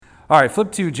All right,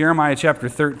 flip to Jeremiah chapter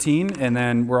 13, and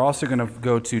then we're also going to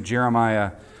go to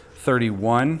Jeremiah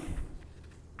 31.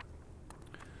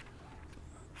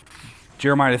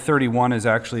 Jeremiah 31 is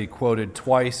actually quoted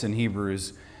twice in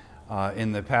Hebrews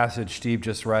in the passage Steve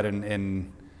just read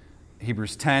in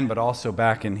Hebrews 10, but also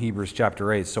back in Hebrews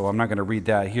chapter 8. So I'm not going to read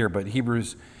that here, but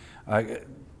Hebrews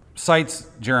cites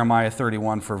Jeremiah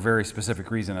 31 for a very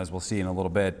specific reason, as we'll see in a little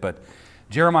bit. But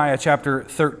Jeremiah chapter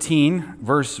 13,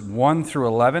 verse 1 through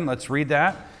 11. Let's read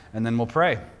that, and then we'll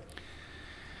pray.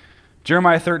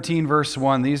 Jeremiah 13, verse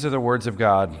 1, these are the words of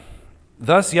God.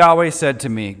 Thus Yahweh said to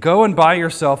me, Go and buy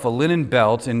yourself a linen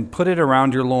belt and put it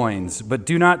around your loins, but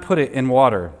do not put it in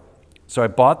water. So I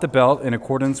bought the belt in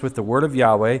accordance with the word of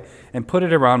Yahweh and put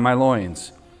it around my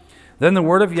loins. Then the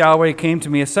word of Yahweh came to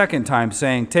me a second time,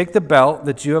 saying, Take the belt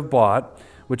that you have bought,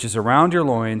 which is around your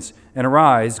loins, and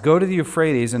arise, go to the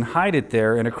Euphrates, and hide it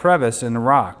there in a crevice in the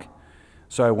rock.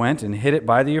 So I went and hid it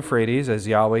by the Euphrates, as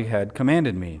Yahweh had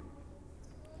commanded me.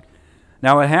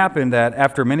 Now it happened that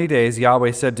after many days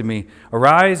Yahweh said to me,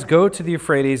 Arise, go to the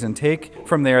Euphrates, and take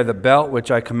from there the belt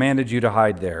which I commanded you to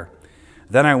hide there.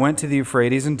 Then I went to the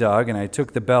Euphrates and dug, and I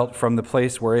took the belt from the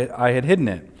place where I had hidden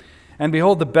it. And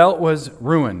behold, the belt was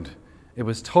ruined. It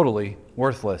was totally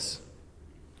worthless.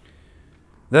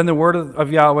 Then the word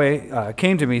of Yahweh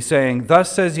came to me, saying,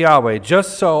 Thus says Yahweh,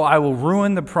 Just so I will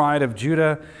ruin the pride of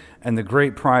Judah and the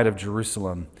great pride of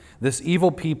Jerusalem. This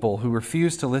evil people who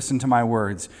refuse to listen to my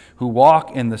words, who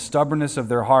walk in the stubbornness of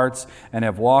their hearts and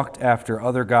have walked after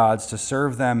other gods to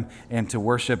serve them and to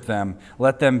worship them,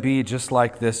 let them be just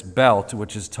like this belt,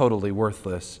 which is totally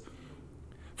worthless.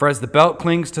 For as the belt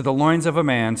clings to the loins of a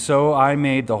man, so I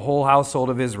made the whole household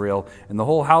of Israel and the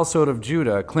whole household of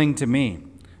Judah cling to me,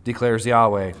 declares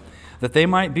Yahweh, that they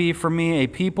might be for me a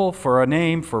people, for a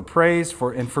name, for praise,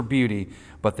 and for beauty,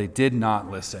 but they did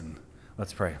not listen.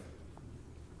 Let's pray.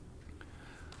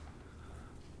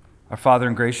 Our Father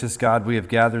and gracious God, we have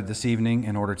gathered this evening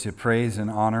in order to praise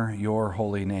and honor your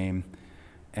holy name.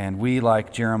 And we,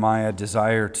 like Jeremiah,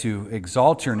 desire to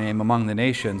exalt your name among the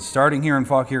nations, starting here in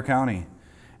Fauquier County.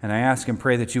 And I ask and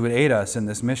pray that you would aid us in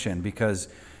this mission, because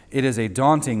it is a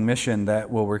daunting mission that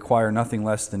will require nothing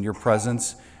less than your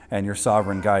presence and your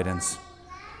sovereign guidance.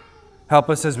 Help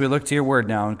us as we look to your word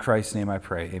now. In Christ's name I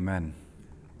pray. Amen.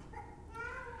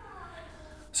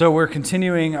 So we're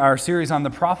continuing our series on the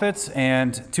prophets,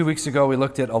 and 2 weeks ago we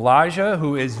looked at Elijah,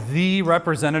 who is the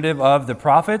representative of the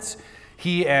prophets.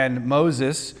 He and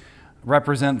Moses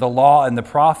represent the law and the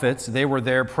prophets. They were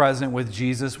there present with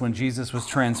Jesus when Jesus was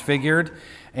transfigured,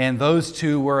 and those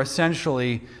two were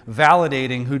essentially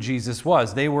validating who Jesus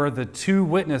was. They were the two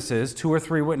or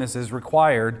three witnesses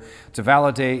required to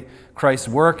validate Christ's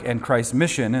work and Christ's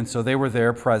mission, and so they were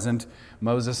there present,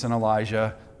 Moses and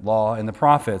Elijah, law and the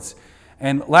prophets.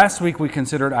 And last week we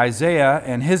considered Isaiah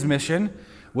and his mission,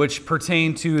 which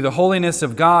pertained to the holiness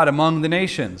of God among the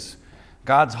nations.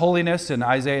 God's holiness in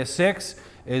Isaiah 6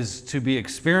 is to be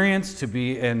experienced, to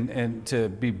be and to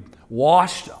be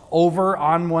washed over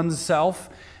on oneself,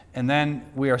 and then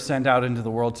we are sent out into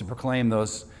the world to proclaim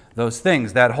those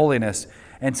things, that holiness.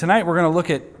 And tonight we're going to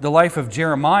look at the life of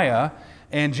Jeremiah,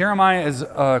 and Jeremiah is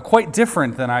quite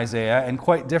different than Isaiah and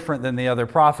quite different than the other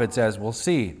prophets, as we'll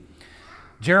see.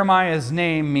 Jeremiah's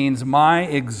name means my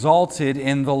exalted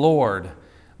in the Lord.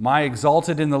 My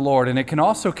exalted in the Lord. And it can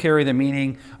also carry the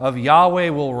meaning of Yahweh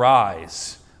will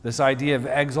rise. This idea of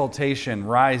exaltation,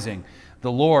 rising.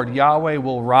 The Lord, Yahweh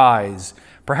will rise.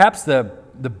 Perhaps the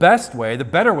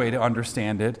better way to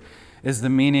understand it is the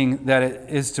meaning that it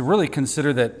is to really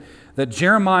consider that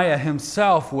Jeremiah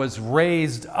himself was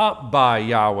raised up by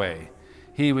Yahweh.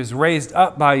 He was raised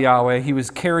up by Yahweh. He was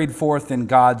carried forth in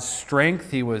God's strength.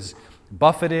 He was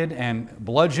buffeted and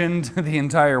bludgeoned the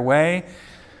entire way.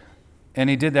 And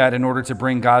he did that in order to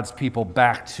bring God's people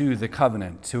back to the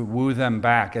covenant, to woo them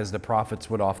back, as the prophets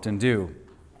would often do.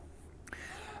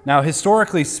 Now,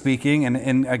 historically speaking,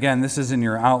 and again, this is in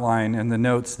your outline and the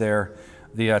notes there,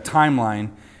 the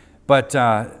timeline, but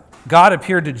God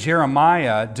appeared to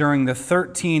Jeremiah during the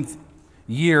 13th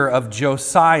year of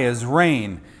Josiah's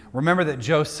reign. Remember that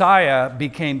Josiah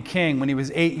became king when he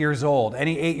was 8 years old.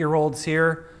 Any 8-year-olds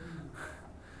here?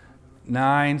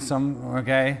 9, some,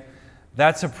 okay.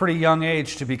 That's a pretty young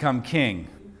age to become king.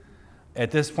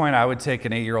 At this point, I would take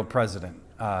an 8-year-old president.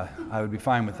 I would be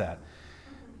fine with that.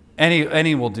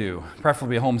 Any will do,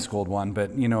 preferably a homeschooled one,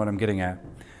 but you know what I'm getting at.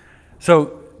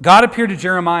 So God appeared to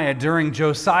Jeremiah during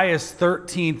Josiah's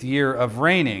 13th year of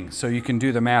reigning. So you can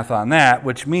do the math on that,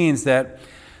 which means that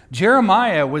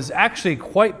Jeremiah was actually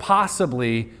quite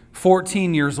possibly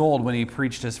 14 years old when he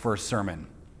preached his first sermon.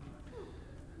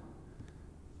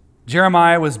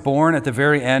 Jeremiah was born at the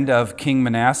very end of King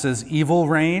Manasseh's evil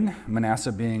reign,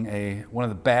 Manasseh being one of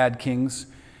the bad kings.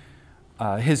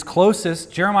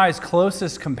 Jeremiah's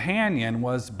closest companion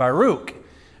was Baruch,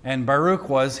 and Baruch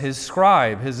was his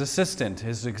scribe, his assistant,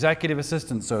 his executive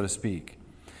assistant, so to speak.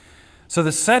 So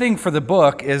the setting for the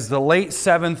book is the late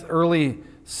 7th, early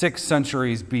 6th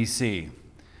centuries BC.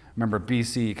 Remember,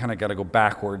 BC, you kind of got to go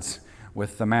backwards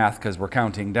with the math because we're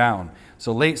counting down.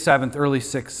 So late 7th, early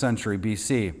 6th century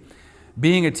BC.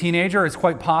 Being a teenager, it's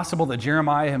quite possible that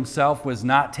Jeremiah himself was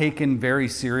not taken very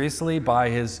seriously by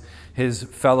his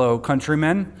fellow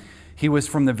countrymen. He was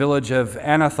from the village of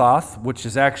Anathoth, which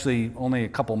is actually only a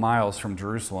couple miles from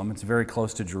Jerusalem. It's very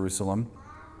close to Jerusalem.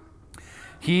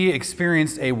 He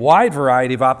experienced a wide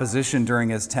variety of opposition during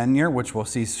his tenure, which we'll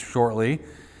see shortly.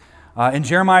 In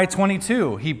Jeremiah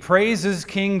 22, he praises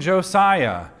King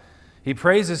Josiah.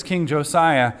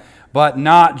 But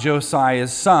not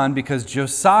Josiah's son, because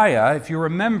Josiah, if you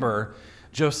remember,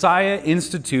 Josiah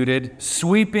instituted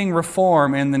sweeping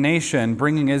reform in the nation,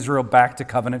 bringing Israel back to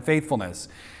covenant faithfulness.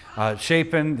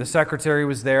 Shaphan, the secretary,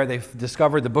 was there. They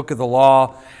discovered the book of the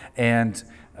law, and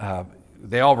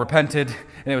they all repented.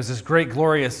 And it was this great,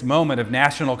 glorious moment of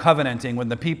national covenanting when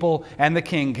the people and the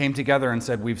king came together and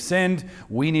said, we've sinned.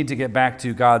 We need to get back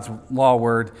to God's law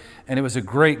word. And it was a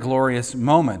great, glorious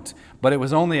moment. But it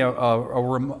was only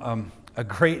a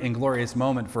great and glorious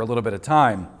moment for a little bit of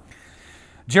time.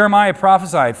 Jeremiah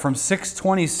prophesied from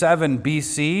 627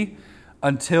 BC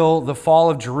until the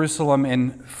fall of Jerusalem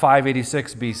in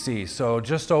 586 BC, so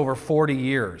just over 40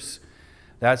 years.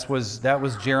 That was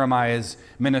Jeremiah's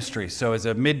ministry. So as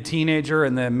a mid-teenager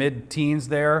in the mid-teens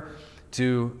there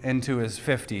into his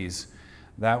 50s,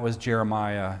 that was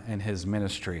Jeremiah and his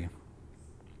ministry.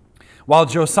 While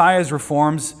Josiah's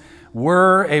reforms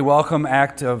were a welcome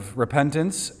act of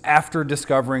repentance after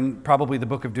discovering probably the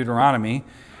book of Deuteronomy,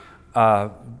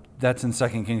 that's in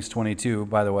 2 Kings 22,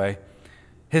 by the way.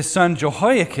 His son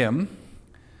Jehoiakim,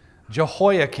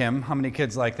 how many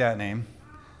kids like that name?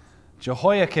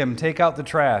 Jehoiakim, take out the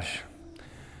trash.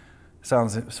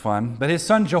 Sounds fun. But his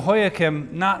son Jehoiakim,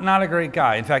 not a great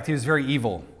guy. In fact, he was very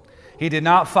evil. He did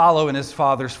not follow in his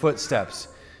father's footsteps.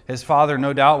 His father,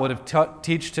 no doubt, would have taught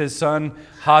his son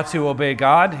how to obey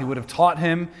God. He would have taught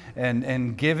him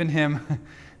and given him,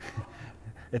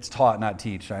 it's taught, not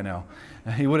teach, I know.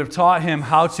 He would have taught him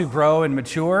how to grow and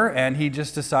mature, and he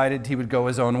just decided he would go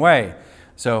his own way.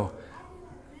 So,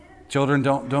 children,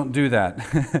 don't do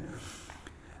that.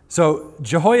 So,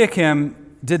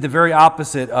 Jehoiakim did the very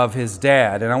opposite of his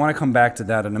dad, and I want to come back to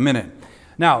that in a minute.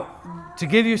 Now, to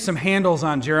give you some handles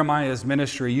on Jeremiah's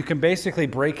ministry, you can basically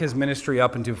break his ministry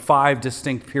up into 5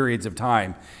 distinct periods of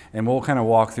time, and we'll kind of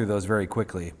walk through those very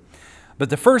quickly. But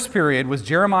the first period was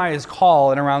Jeremiah's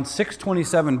call in around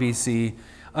 627 BC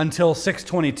until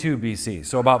 622 BC,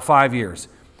 so about 5 years.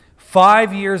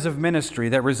 5 years of ministry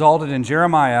that resulted in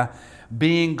Jeremiah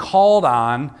being called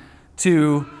on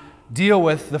to deal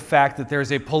with the fact that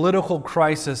there's a political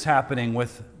crisis happening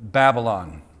with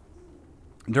Babylon.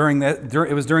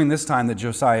 It was during this time that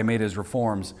Josiah made his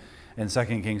reforms in 2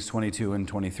 Kings 22 and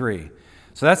 23.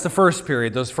 So that's the first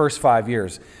period, those first 5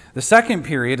 years. The second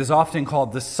period is often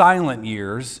called the silent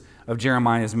years of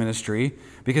Jeremiah's ministry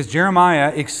because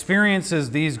Jeremiah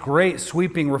experiences these great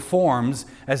sweeping reforms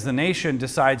as the nation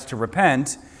decides to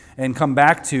repent and come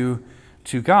back to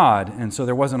God. And so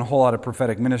there wasn't a whole lot of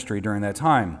prophetic ministry during that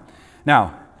time.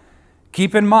 Now,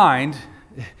 keep in mind,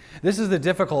 this is the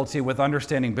difficulty with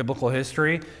understanding biblical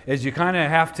history, is you kind of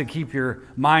have to keep your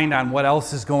mind on what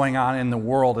else is going on in the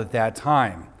world at that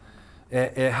time.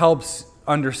 It helps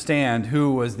understand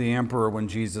who was the emperor when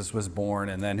Jesus was born,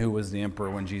 and then who was the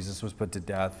emperor when Jesus was put to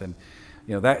death, and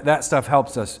that stuff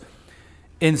helps us.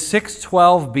 In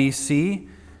 612 BC,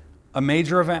 a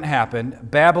major event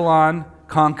happened. Babylon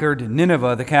conquered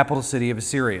Nineveh, the capital city of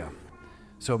Assyria.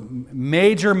 So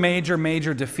major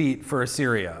defeat for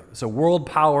Assyria. So world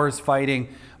powers fighting.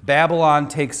 Babylon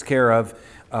takes care of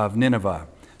Nineveh.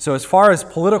 So as far as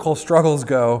political struggles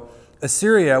go,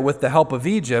 Assyria, with the help of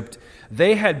Egypt,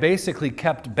 they had basically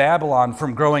kept Babylon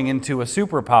from growing into a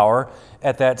superpower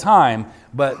at that time,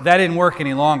 but that didn't work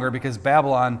any longer because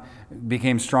Babylon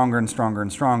became stronger and stronger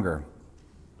and stronger.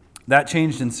 That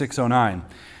changed in 609.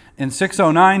 In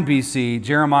 609 BC,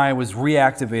 Jeremiah was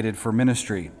reactivated for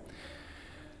ministry.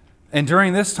 And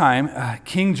during this time,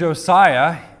 King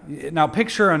Josiah, now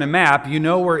picture on a map, you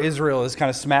know where Israel is kind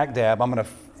of smack dab. I'm going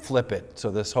to flip it, so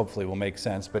this hopefully will make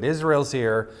sense. But Israel's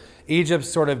here, Egypt's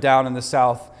sort of down in the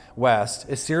southwest,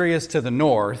 Assyria's to the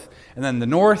north, and then the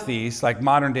northeast, like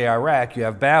modern-day Iraq, you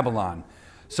have Babylon.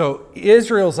 So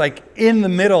Israel's like in the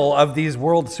middle of these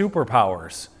world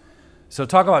superpowers. So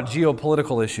talk about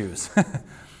geopolitical issues.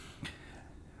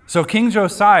 So King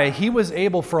Josiah, he was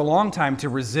able for a long time to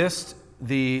resist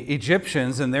the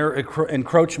Egyptians and their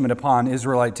encroachment upon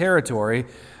Israelite territory,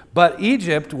 but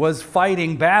Egypt was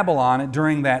fighting Babylon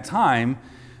during that time,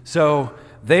 so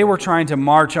they were trying to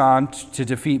march on to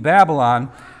defeat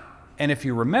Babylon. And if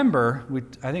you remember,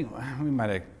 I think we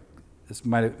might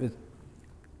have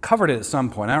covered it at some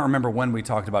point. I don't remember when we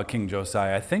talked about King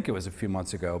Josiah. I think it was a few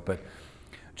months ago, but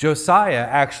Josiah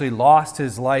actually lost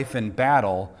his life in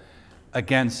battle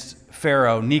against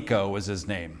Pharaoh. Necho was his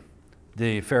name,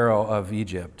 the Pharaoh of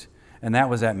Egypt, and that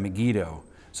was at Megiddo.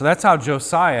 So that's how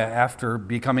Josiah, after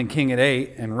becoming king at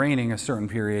 8 and reigning a certain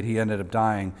period, he ended up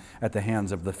dying at the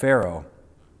hands of the Pharaoh.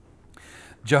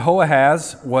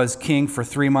 Jehoahaz was king for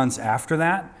 3 months after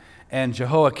that, and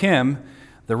Jehoiakim,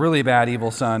 the really bad evil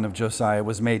son of Josiah,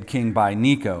 was made king by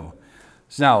Necho.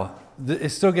 So now, it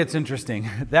still gets interesting.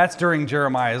 That's during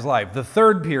Jeremiah's life. The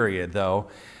third period, though,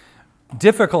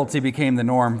 difficulty became the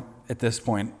norm at this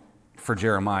point for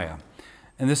Jeremiah.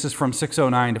 And this is from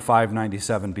 609 to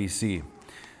 597 BC.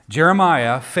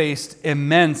 Jeremiah faced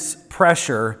immense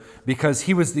pressure because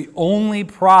he was the only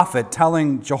prophet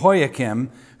telling Jehoiakim,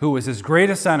 who was his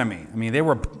greatest enemy. I mean, they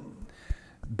were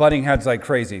butting heads like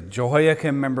crazy.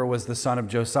 Jehoiakim, remember, was the son of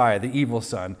Josiah, the evil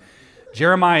son.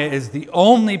 Jeremiah is the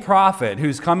only prophet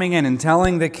who's coming in and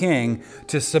telling the king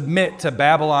to submit to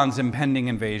Babylon's impending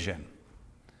invasion.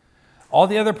 All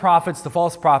the other prophets, the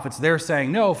false prophets, they're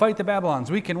saying, no, fight the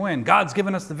Babylons, we can win. God's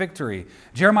given us the victory.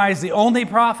 Jeremiah is the only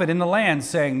prophet in the land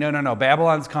saying, no,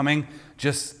 Babylon's coming,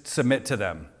 just submit to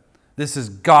them. This is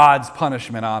God's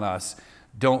punishment on us.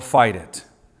 Don't fight it.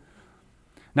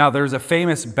 Now, there's a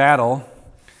famous battle,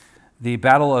 the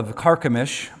Battle of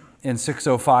Carchemish in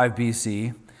 605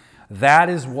 BC. That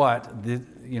is what,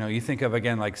 you think of,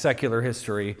 again, like secular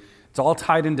history. It's all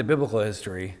tied into biblical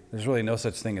history. There's really no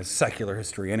such thing as secular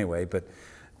history anyway, but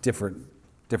different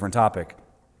topic.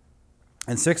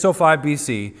 In 605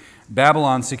 BC,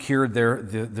 Babylon secured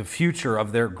the future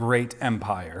of their great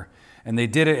empire, and they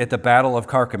did it at the Battle of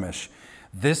Carchemish.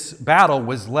 This battle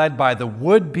was led by the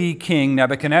would-be king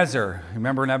Nebuchadnezzar.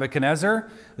 Remember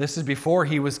Nebuchadnezzar? This is before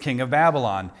he was king of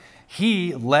Babylon.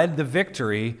 He led the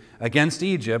victory against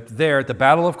Egypt there at the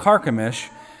Battle of Carchemish,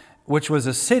 which was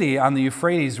a city on the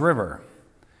Euphrates River.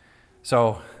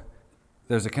 So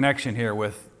there's a connection here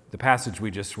with the passage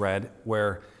we just read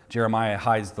where Jeremiah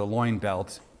hides the loin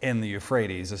belt in the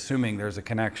Euphrates, assuming there's a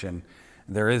connection.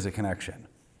 There is a connection.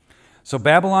 So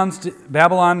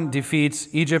Babylon defeats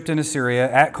Egypt and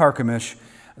Assyria at Carchemish,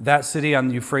 that city on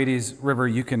the Euphrates River.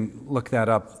 You can look that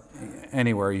up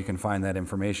anywhere. You can find that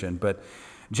information. But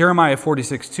Jeremiah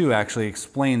 46:2 actually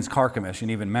explains Carchemish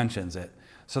and even mentions it.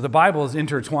 So the Bible is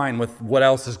intertwined with what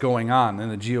else is going on in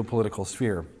the geopolitical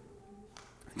sphere.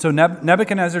 So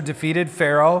Nebuchadnezzar defeated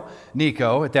Pharaoh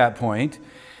Necho at that point.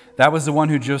 That was the one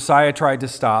who Josiah tried to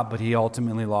stop, but he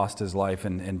ultimately lost his life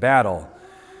in battle.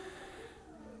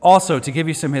 Also, to give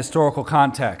you some historical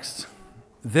context,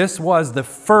 this was the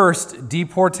first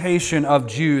deportation of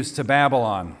Jews to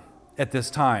Babylon at this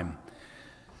time.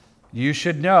 You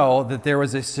should know that there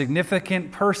was a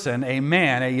significant person, a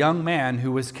young man,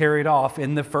 who was carried off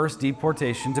in the first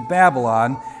deportation to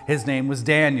Babylon. His name was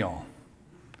Daniel.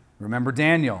 Remember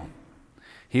Daniel?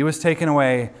 He was taken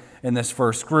away in this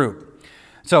first group.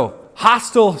 So,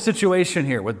 hostile situation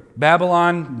here with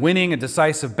Babylon winning a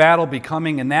decisive battle,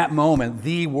 becoming in that moment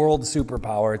the world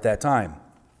superpower at that time.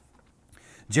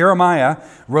 Jeremiah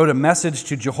wrote a message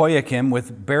to Jehoiakim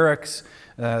with Baruch's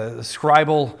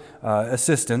scribal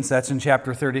assistance. That's in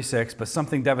chapter 36, but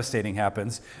something devastating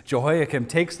happens. Jehoiakim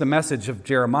takes the message of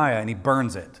Jeremiah and he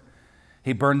burns it.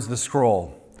 He burns the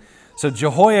scroll. So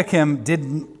Jehoiakim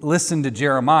didn't listen to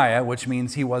Jeremiah, which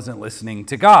means he wasn't listening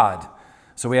to God.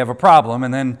 So we have a problem,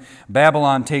 and then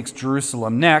Babylon takes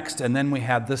Jerusalem next, and then we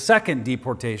have the second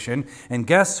deportation. And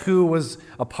guess who was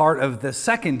a part of the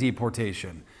second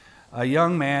deportation? A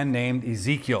young man named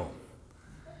Ezekiel,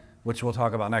 which we'll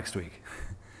talk about next week.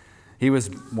 He was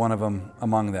one of them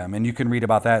among them, and you can read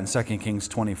about that in 2 Kings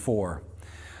 24.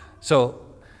 So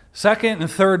second and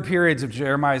third periods of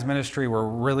Jeremiah's ministry were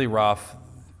really rough.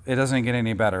 It doesn't get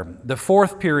any better. The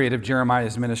fourth period of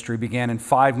Jeremiah's ministry began in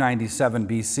 597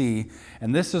 BC,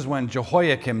 and this is when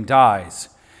Jehoiakim dies.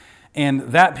 And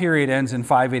that period ends in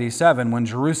 587 when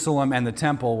Jerusalem and the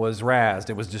temple was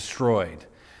razed. It was destroyed.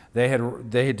 They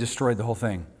had destroyed the whole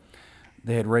thing.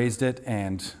 They had razed it,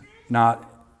 and not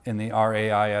in the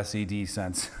R-A-I-S-E-D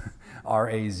sense,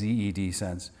 R-A-Z-E-D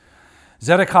sense.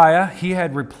 Zedekiah, he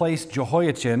had replaced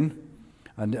Jehoiachin,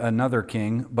 another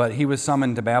king, but he was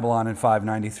summoned to Babylon in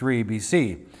 593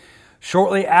 BC.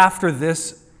 Shortly after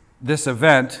this this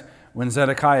event, when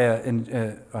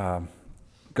Zedekiah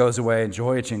goes away and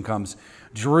Jehoiachin comes,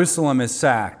 Jerusalem is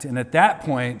sacked. And at that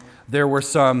point, there were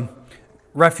some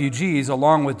refugees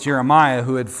along with Jeremiah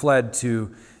who had fled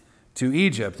to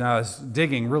Egypt. Now, I was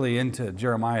digging really into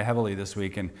Jeremiah heavily this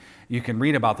week, and you can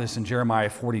read about this in Jeremiah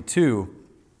 42,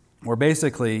 where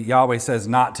basically Yahweh says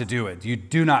not to do it. You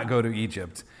do not go to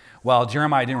Egypt. Well,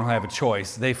 Jeremiah didn't really have a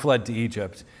choice. They fled to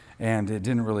Egypt, and it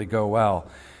didn't really go well.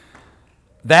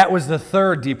 That was the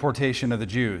third deportation of the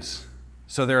Jews.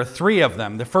 So there are three of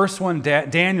them. The first one,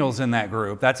 Daniel's in that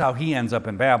group. That's how he ends up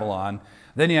in Babylon.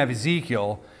 Then you have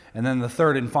Ezekiel. And then the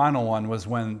third and final one was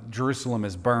when Jerusalem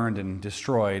is burned and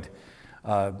destroyed.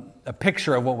 A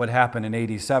picture of what would happen in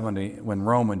AD 70 when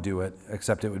Rome would do it,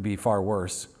 except it would be far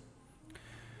worse.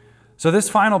 So this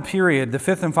final period, the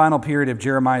fifth and final period of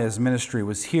Jeremiah's ministry,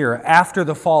 was here after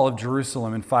the fall of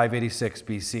Jerusalem in 586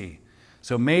 BC.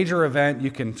 So major event,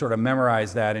 you can sort of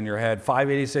memorize that in your head.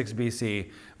 586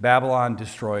 BC, Babylon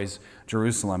destroys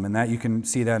Jerusalem. And that you can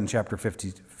see that in chapter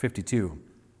 52.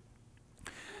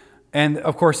 And,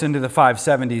 of course, into the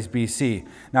 570s BC.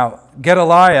 Now,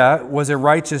 Gedaliah was a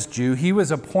righteous Jew. He was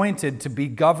appointed to be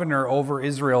governor over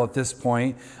Israel at this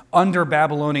point under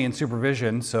Babylonian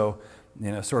supervision. So,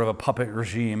 sort of a puppet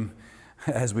regime,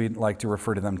 as we'd like to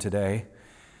refer to them today.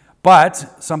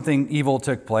 But something evil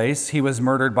took place. He was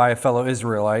murdered by a fellow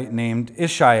Israelite named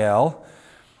Ishael.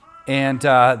 And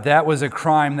that was a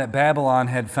crime that Babylon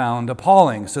had found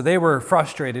appalling. So they were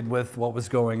frustrated with what was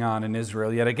going on in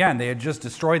Israel. Yet again, they had just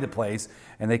destroyed the place,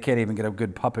 and they can't even get a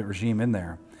good puppet regime in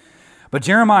there. But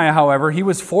Jeremiah, however, he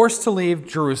was forced to leave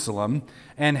Jerusalem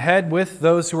and head with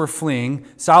those who were fleeing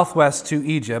southwest to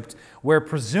Egypt, where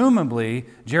presumably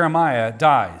Jeremiah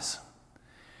dies.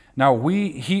 Now,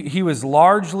 he was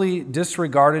largely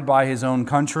disregarded by his own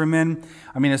countrymen.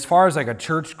 I mean, as far as like a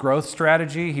church growth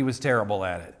strategy, he was terrible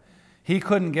at it. He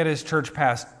couldn't get his church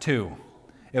past 2.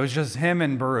 It was just him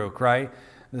and Baruch, right?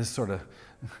 This sort of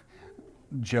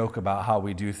joke about how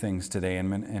we do things today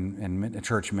in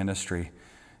church ministry.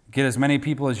 Get as many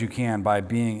people as you can by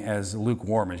being as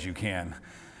lukewarm as you can.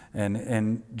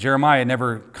 And Jeremiah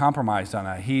never compromised on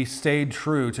that. He stayed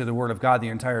true to the word of God the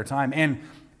entire time and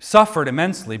suffered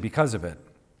immensely because of it.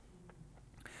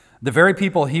 The very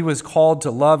people he was called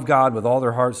to love God with all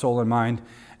their heart, soul, and mind,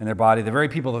 and their body, the very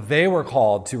people that they were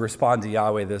called to respond to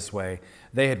Yahweh this way,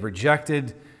 they had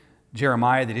rejected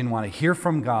Jeremiah. They didn't want to hear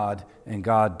from God, and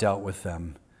God dealt with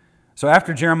them. So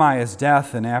after Jeremiah's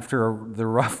death and after the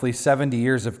roughly 70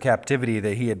 years of captivity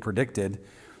that he had predicted,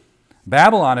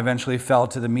 Babylon eventually fell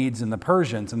to the Medes and the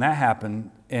Persians, and that happened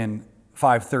in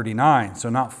 539, so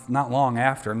not long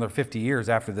after, another 50 years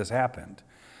after this happened.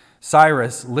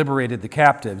 Cyrus liberated the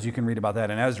captives. You can read about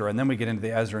that in Ezra, and then we get into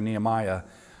the Ezra-Nehemiah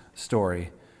story.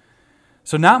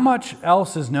 So not much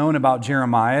else is known about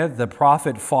Jeremiah. The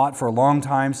prophet fought for a long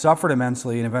time, suffered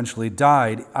immensely, and eventually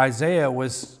died. Isaiah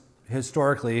was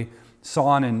historically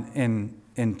sawn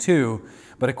in two,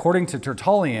 but according to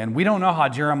Tertullian, we don't know how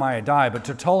Jeremiah died, but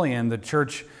Tertullian, the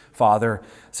church father,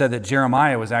 said that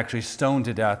Jeremiah was actually stoned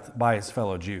to death by his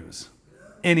fellow Jews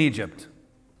in Egypt.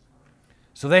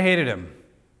 So they hated him.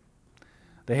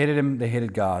 They hated him, they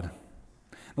hated God.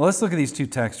 Now let's look at these two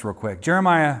texts real quick.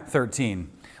 Jeremiah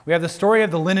 13. We have the story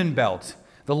of the linen belt,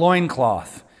 the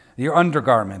loincloth, your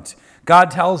undergarment. God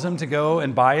tells him to go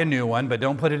and buy a new one, but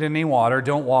don't put it in any water.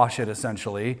 Don't wash it,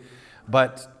 essentially.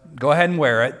 But go ahead and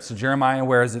wear it. So Jeremiah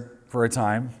wears it for a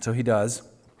time. So he does.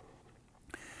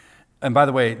 And by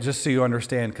the way, just so you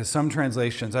understand, because some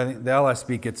translations, I think the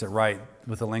LSB gets it right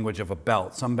with the language of a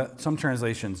belt. Some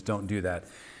translations don't do that.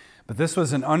 But this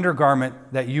was an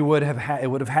undergarment that you would have had. It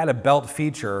would have had a belt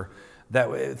feature.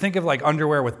 Think of like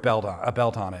underwear with a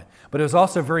belt on it. But it was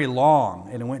also very long,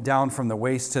 and it went down from the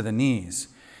waist to the knees.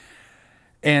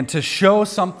 And to show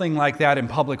something like that in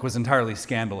public was entirely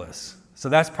scandalous. So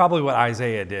that's probably what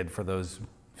Isaiah did for those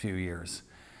few years,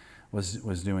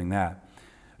 was doing that.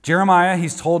 Jeremiah,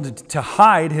 he's told to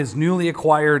hide his newly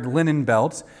acquired linen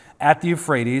belt at the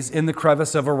Euphrates in the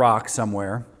crevice of a rock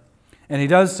somewhere. And he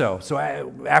does so. So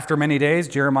after many days,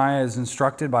 Jeremiah is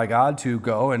instructed by God to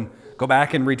go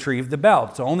back and retrieve the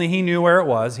belt. So only he knew where it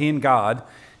was, he and God.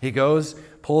 He goes,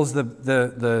 pulls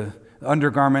the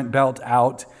undergarment belt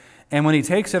out, and when he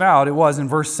takes it out, it was, in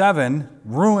verse 7,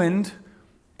 ruined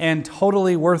and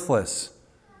totally worthless.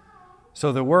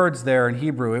 So the words there in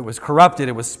Hebrew, it was corrupted,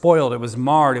 it was spoiled, it was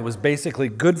marred, it was basically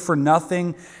good for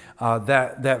nothing.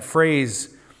 That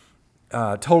phrase,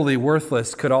 totally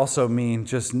worthless, could also mean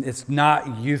just it's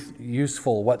not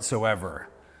useful whatsoever.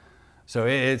 So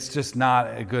it's just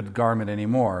not a good garment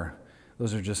anymore.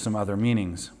 Those are just some other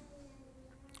meanings.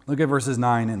 Look at verses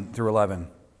 9 through 11.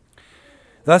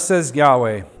 Thus says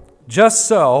Yahweh, just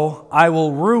so I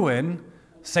will ruin,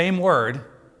 same word.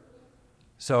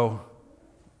 So,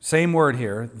 same word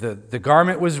here. The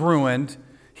garment was ruined.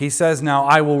 He says now,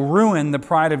 I will ruin the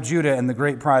pride of Judah and the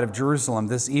great pride of Jerusalem,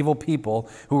 this evil people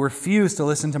who refuse to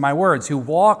listen to my words, who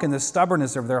walk in the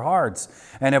stubbornness of their hearts,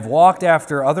 and have walked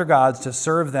after other gods to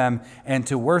serve them and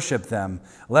to worship them.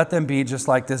 Let them be just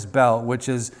like this belt, which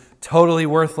is totally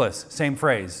worthless. Same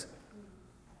phrase.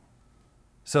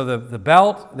 So the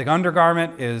belt, the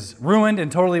undergarment, is ruined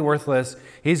and totally worthless.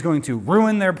 He's going to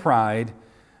ruin their pride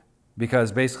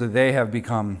because basically they have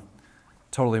become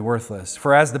totally worthless.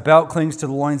 For as the belt clings to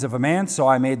the loins of a man, so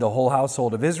I made the whole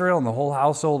household of Israel and the whole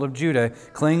household of Judah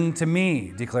cling to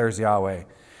me, declares Yahweh,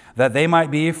 that they might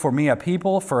be for me a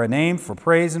people, for a name, for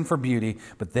praise, and for beauty,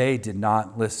 but they did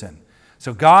not listen.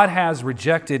 So God has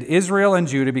rejected Israel and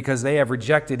Judah because they have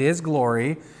rejected His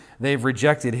glory, they've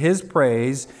rejected His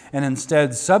praise, and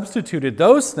instead substituted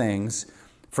those things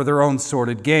for their own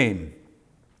sordid gain.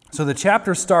 So the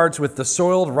chapter starts with the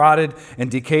soiled, rotted, and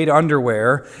decayed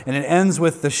underwear, and it ends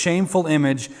with the shameful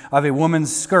image of a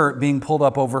woman's skirt being pulled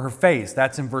up over her face.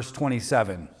 That's in verse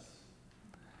 27.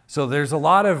 So there's a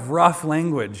lot of rough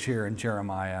language here in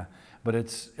Jeremiah, but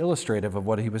it's illustrative of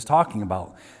what he was talking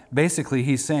about. Basically,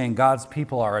 he's saying God's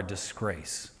people are a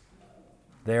disgrace.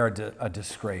 They are a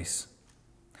disgrace.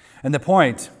 And the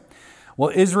point,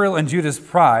 well, Israel and Judah's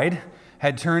pride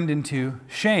had turned into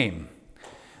shame.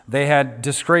 They had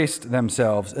disgraced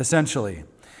themselves, essentially.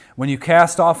 When you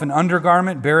cast off an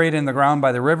undergarment buried in the ground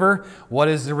by the river, what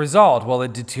is the result? Well,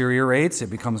 it deteriorates, it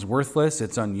becomes worthless,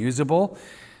 it's unusable.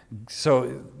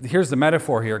 So here's the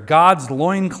metaphor here. God's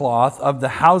loincloth of the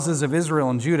houses of Israel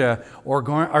and Judah are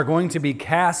going to be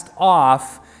cast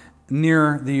off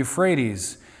near the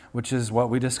Euphrates, which is what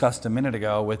we discussed a minute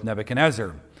ago with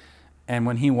Nebuchadnezzar and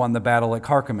when he won the battle at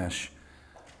Carchemish.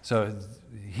 So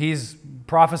he's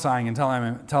prophesying and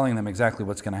telling them exactly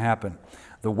what's going to happen.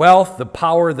 The wealth, the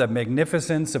power, the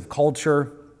magnificence of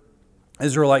culture,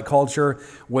 Israelite culture,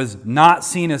 was not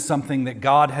seen as something that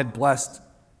God had blessed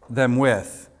them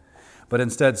with, but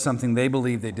instead something they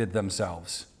believed they did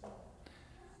themselves.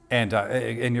 And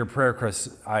in your prayer,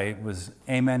 Chris, I was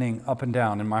amening up and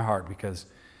down in my heart because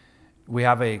we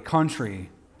have a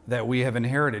country that we have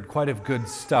inherited quite a good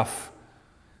stuff,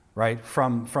 right,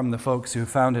 from the folks who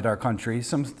founded our country,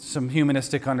 some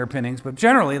humanistic underpinnings, but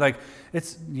generally, the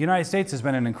United States has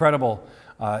been an incredible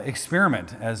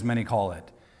experiment, as many call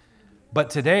it. But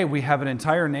today we have an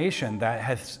entire nation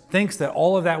that thinks that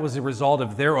all of that was a result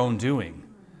of their own doing.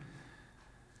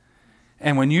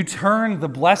 And when you turn the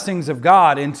blessings of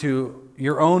God into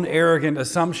your own arrogant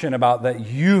assumption about that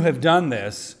you have done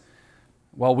this,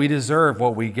 well, we deserve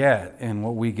what we get, and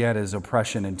what we get is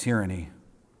oppression and tyranny.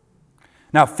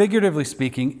 Now, figuratively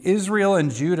speaking, Israel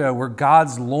and Judah were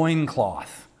God's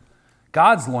loincloth,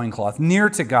 near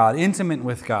to God, intimate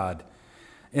with God,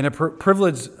 in a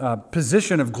privileged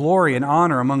position of glory and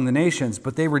honor among the nations,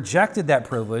 but they rejected that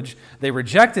privilege, they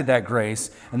rejected that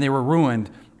grace, and they were ruined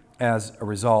as a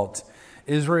result.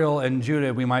 Israel and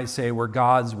Judah, we might say, were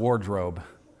God's wardrobe.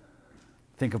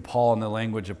 Think of Paul in the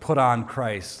language of put on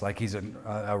Christ, like he's a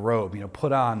robe,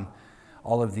 put on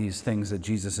all of these things that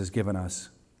Jesus has given us.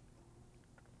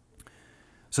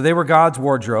 So they were God's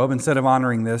wardrobe. Instead of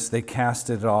honoring this, they cast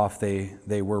it off.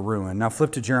 They were ruined. Now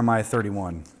flip to Jeremiah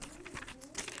 31.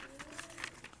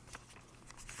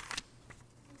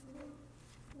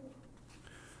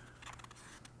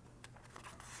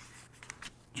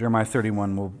 Jeremiah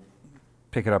 31, we'll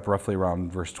pick it up roughly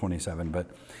around verse 27. But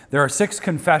there are 6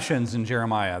 confessions in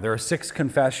Jeremiah. There are 6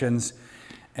 confessions,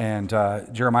 and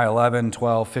Jeremiah 11,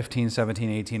 12, 15, 17,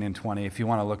 18, and 20. If you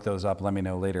want to look those up, let me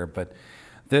know later. But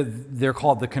they're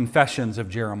called the Confessions of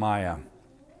Jeremiah.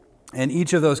 And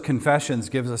each of those confessions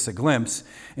gives us a glimpse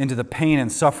into the pain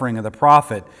and suffering of the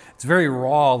prophet. It's very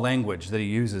raw language that he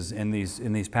uses in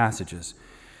these passages.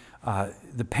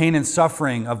 The pain and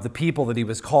suffering of the people that he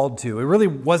was called to. It really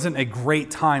wasn't a great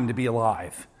time to be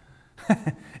alive.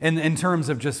 in terms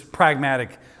of just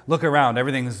pragmatic, look around,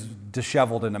 everything's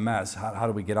disheveled and a mess. How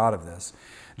do we get out of this?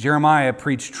 Jeremiah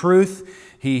preached truth.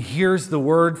 He hears the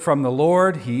word from the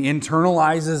Lord. He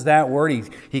internalizes that word.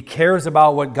 He cares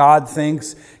about what God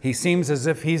thinks. He seems as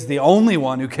if he's the only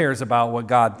one who cares about what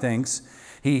God thinks.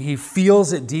 He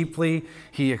feels it deeply.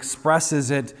 He expresses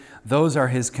it. Those are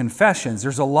his confessions.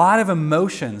 There's a lot of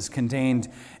emotions contained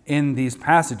in these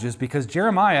passages because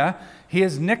Jeremiah, he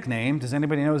is nicknamed. Does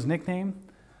anybody know his nickname?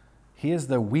 He is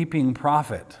the weeping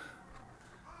prophet.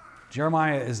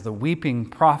 Jeremiah is the weeping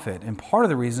prophet, and part of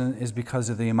the reason is because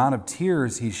of the amount of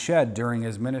tears he shed during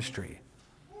his ministry.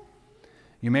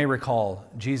 You may recall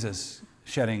Jesus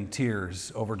shedding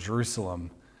tears over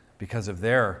Jerusalem because of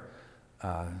their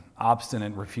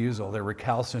obstinate refusal, their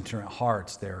recalcitrant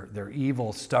hearts, their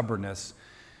evil stubbornness.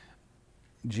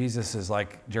 Jesus is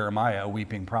like Jeremiah, a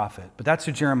weeping prophet. But that's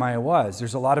who Jeremiah was.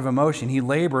 There's a lot of emotion. He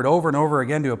labored over and over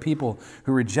again to a people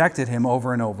who rejected him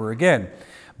over and over again.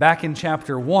 Back in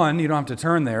chapter 1, you don't have to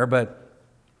turn there, but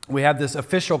we have this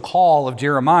official call of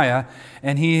Jeremiah,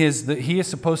 and he is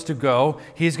supposed to go.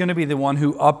 He's going to be the one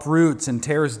who uproots and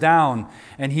tears down,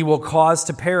 and he will cause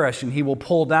to perish, and he will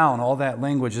pull down. All that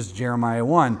language is Jeremiah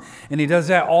 1. And he does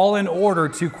that all in order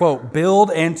to, quote, build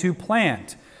and to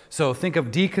plant. So think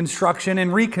of deconstruction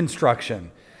and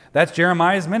reconstruction. That's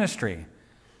Jeremiah's ministry.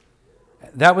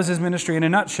 That was his ministry in a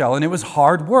nutshell, and it was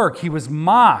hard work. He was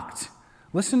mocked.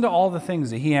 Listen to all the things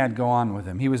that he had go on with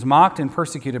him. He was mocked and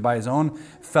persecuted by his own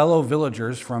fellow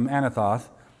villagers from Anathoth.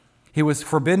 He was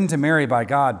forbidden to marry by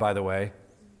God, by the way.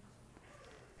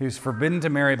 He was forbidden to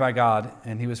marry by God,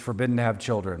 and he was forbidden to have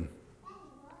children.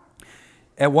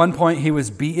 At one point, he was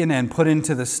beaten and put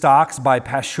into the stocks by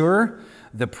Pashur,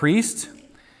 the priest.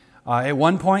 At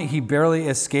one point, he barely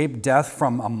escaped death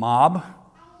from a mob.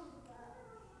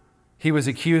 He was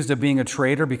accused of being a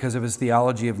traitor because of his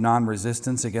theology of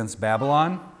non-resistance against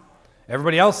Babylon.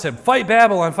 Everybody else said, fight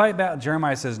Babylon, fight Babylon.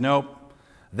 Jeremiah says, nope,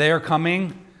 they are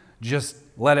coming, just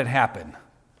let it happen.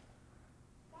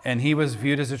 And he was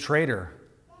viewed as a traitor.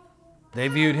 They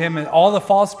viewed him, all the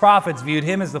false prophets viewed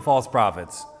him as the false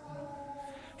prophets.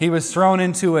 He was thrown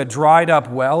into a dried up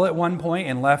well at one point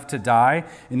and left to die.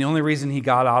 And the only reason he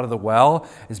got out of the well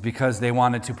is because they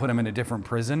wanted to put him in a different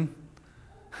prison.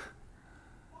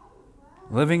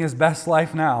 Living his best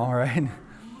life now, right?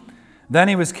 Then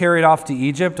he was carried off to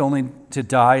Egypt only to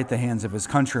die at the hands of his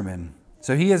countrymen.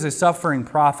 So he is a suffering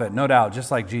prophet, no doubt, just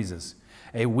like Jesus.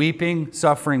 A weeping,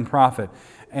 suffering prophet.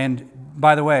 And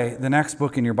by the way, the next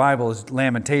book in your Bible is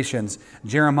Lamentations.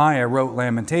 Jeremiah wrote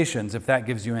Lamentations, if that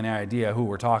gives you any idea who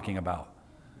we're talking about.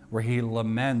 Where he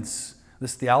laments,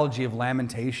 this theology of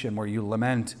lamentation, where you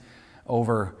lament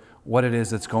over what it is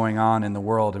that's going on in the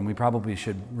world. And we probably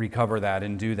should recover that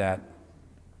and do that.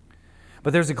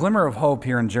 But there's a glimmer of hope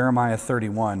here in Jeremiah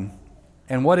 31.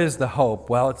 And what is the hope?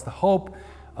 Well, it's the hope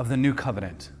of the new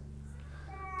covenant.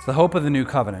 It's the hope of the new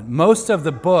covenant. Most of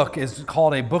the book is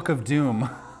called a book of doom.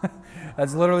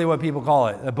 That's literally what people call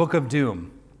it, a book of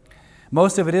doom.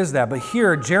 Most of it is that. But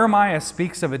here, Jeremiah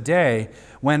speaks of a day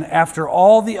when after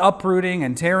all the uprooting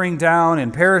and tearing down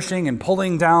and perishing and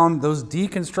pulling down those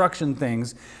deconstruction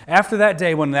things, after that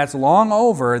day, when that's long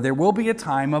over, there will be a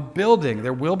time of building.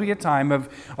 There will be a time of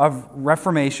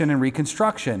reformation and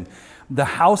reconstruction. The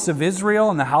house of Israel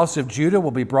and the house of Judah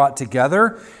will be brought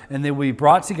together, and they will be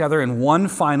brought together, and one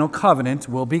final covenant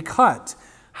will be cut.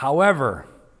 However,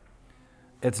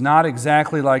 it's not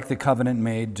exactly like the covenant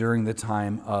made during the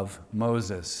time of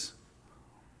Moses.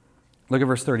 Look at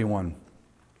verse 31.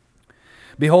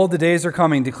 Behold, the days are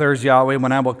coming, declares Yahweh,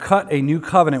 when I will cut a new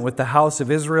covenant with the house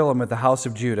of Israel and with the house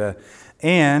of Judah,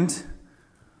 and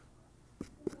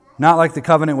not like the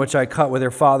covenant which I cut with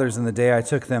their fathers in the day I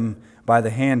took them by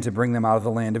the hand to bring them out of the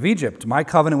land of Egypt. My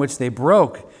covenant which they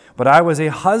broke, but I was a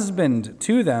husband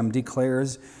to them,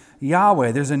 declares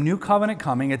Yahweh. There's a new covenant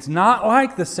coming. It's not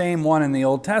like the same one in the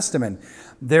Old Testament.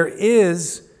 There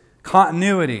is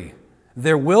continuity.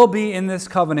 There will be in this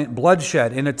covenant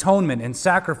bloodshed and atonement and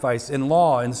sacrifice and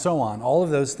law and so on, all of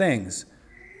those things.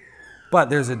 But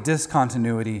there's a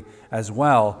discontinuity as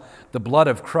well. The blood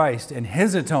of Christ and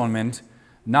his atonement,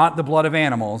 not the blood of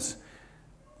animals,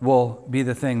 will be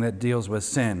the thing that deals with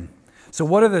sin. So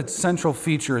what are the central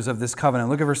features of this covenant?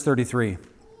 Look at verse 33.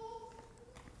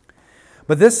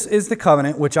 But this is the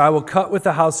covenant which I will cut with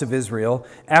the house of Israel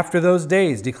after those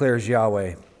days, declares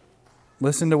Yahweh.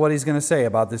 Listen to what he's going to say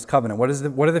about this covenant.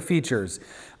 What are the features?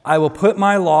 I will put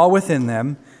my law within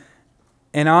them,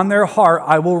 and on their heart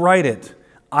I will write it.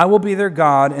 I will be their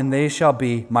God, and they shall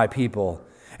be my people.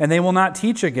 And they will not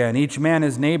teach again, each man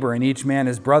his neighbor and each man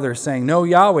his brother, saying, Know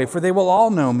Yahweh, for they will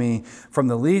all know me, from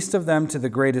the least of them to the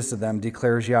greatest of them,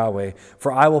 declares Yahweh.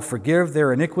 For I will forgive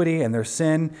their iniquity and their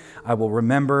sin. I will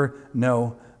remember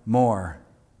no more.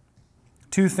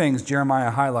 Two things Jeremiah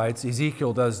highlights.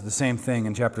 Ezekiel does the same thing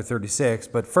in chapter 36.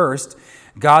 But first,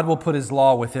 God will put his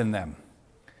law within them.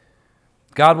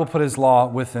 God will put his law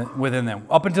within them.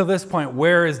 Up until this point,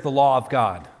 where is the law of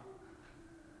God?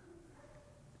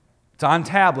 It's on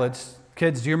tablets.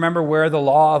 Kids, do you remember where the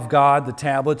law of God, the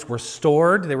tablets, were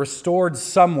stored? They were stored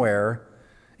somewhere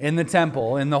in the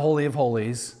temple, in the Holy of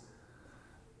Holies,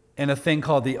 in a thing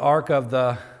called the Ark of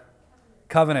the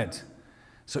Covenant.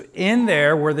 So in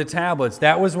there were the tablets.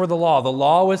 That was where the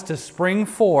law was to spring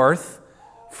forth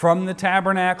from the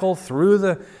tabernacle through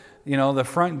the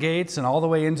front gates and all the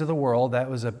way into the world. That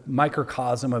was a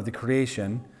microcosm of the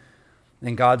creation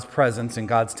and God's presence in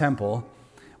God's temple.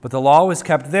 But the law was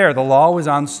kept there. The law was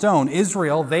on stone.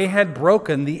 Israel, they had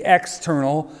broken the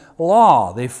external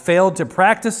law. They failed to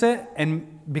practice it,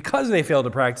 and because they failed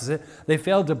to practice it, they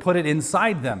failed to put it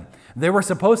inside them. They were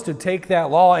supposed to take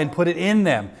that law and put it in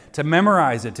them, to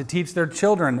memorize it, to teach their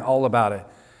children all about it,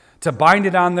 to bind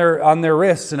it on their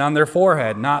wrists and on their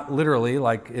forehead, not literally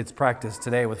like it's practiced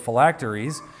today with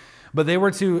phylacteries, but they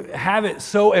were to have it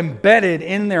so embedded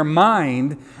in their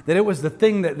mind that it was the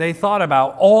thing that they thought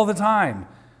about all the time.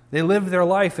 They lived their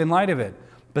life in light of it,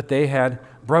 but they had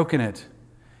broken it.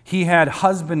 He had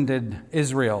husbanded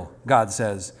Israel, God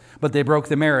says, but they broke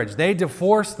the marriage. They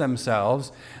divorced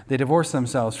themselves. They divorced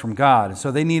themselves from God.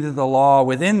 So they needed the law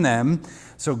within them.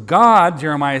 So God,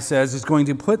 Jeremiah says, is going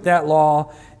to put that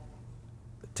law,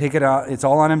 take it out. It's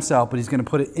all on himself, but he's going to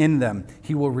put it in them.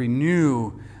 He will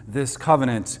renew this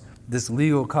covenant, this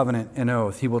legal covenant and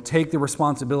oath. He will take the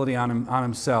responsibility on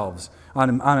himself.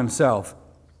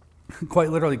 Quite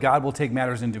literally, God will take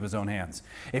matters into his own hands.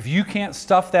 If you can't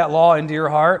stuff that law into your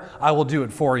heart, I will do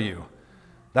it for you.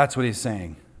 That's what he's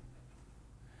saying.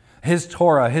 His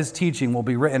Torah, his teaching will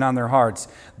be written on their hearts.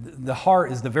 The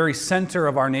heart is the very center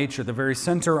of our nature, the very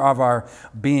center of our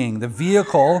being. The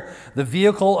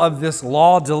vehicle of this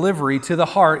law delivery to the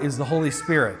heart is the Holy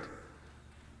Spirit.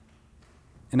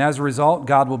 And as a result,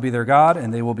 God will be their God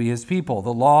and they will be his people.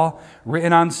 The law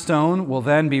written on stone will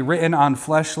then be written on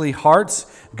fleshly hearts,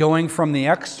 going from the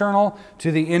external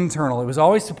to the internal. It was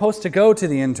always supposed to go to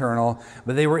the internal,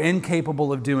 but they were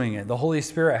incapable of doing it. The Holy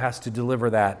Spirit has to deliver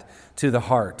that to the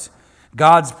heart.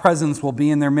 God's presence will be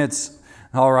in their midst.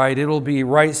 All right, it'll be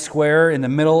right square in the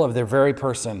middle of their very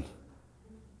person.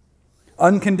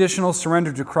 Unconditional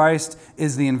surrender to Christ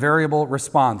is the invariable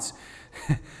response.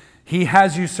 He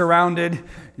has you surrounded.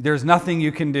 There's nothing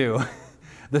you can do.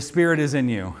 The Spirit is in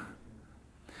you.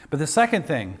 But the second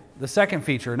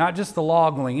feature, not just the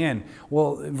law going in.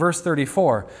 Well, verse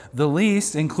 34, the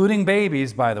least, including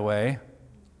babies, by the way,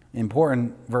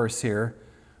 important verse here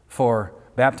for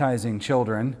baptizing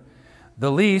children,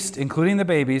 the least, including the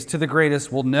babies, to the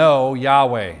greatest will know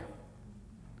Yahweh.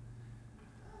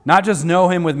 Not just know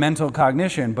him with mental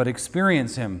cognition, but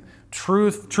experience him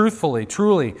truthfully,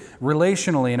 truly,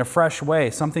 relationally, in a fresh way.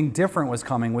 Something different was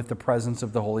coming with the presence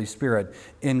of the Holy Spirit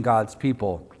in God's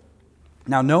people.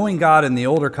 Now, knowing God in the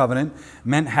older covenant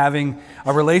meant having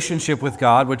a relationship with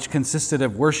God, which consisted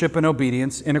of worship and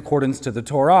obedience in accordance to the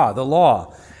Torah, the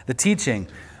law, the teaching.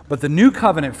 But the new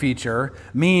covenant feature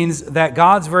means that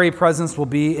God's very presence will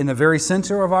be in the very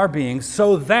center of our being,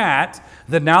 so that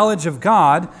the knowledge of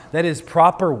God, that is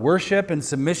proper worship and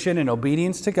submission and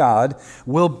obedience to God,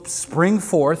 will spring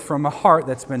forth from a heart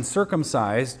that's been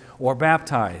circumcised or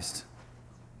baptized.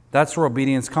 That's where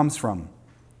obedience comes from.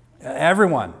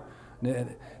 Everyone,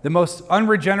 the most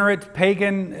unregenerate,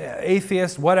 pagan,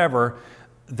 atheist, whatever,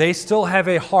 they still have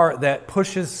a heart that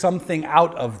pushes something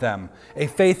out of them, a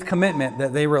faith commitment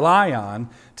that they rely on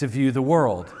to view the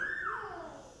world.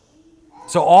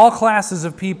 So all classes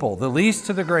of people, the least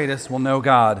to the greatest, will know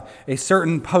God, a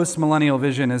certain post-millennial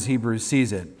vision as Hebrews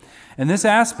sees it. And this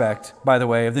aspect, by the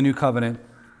way, of the new covenant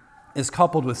is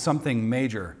coupled with something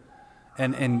major.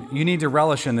 And you need to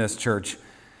relish in this, church.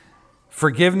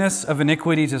 Forgiveness of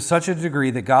iniquity to such a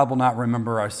degree that God will not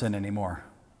remember our sin anymore.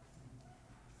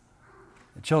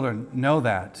 Children, know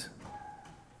that.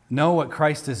 Know what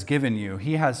Christ has given you.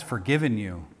 He has forgiven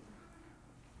you.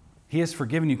 He has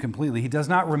forgiven you completely. He does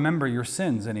not remember your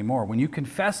sins anymore. When you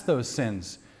confess those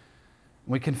sins,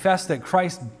 we confess that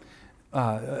Christ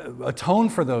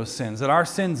atoned for those sins, that our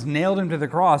sins nailed him to the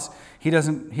cross, he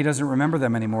doesn't remember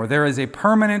them anymore. There is a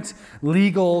permanent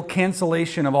legal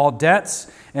cancellation of all debts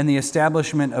and the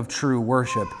establishment of true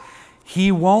worship. He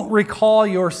won't recall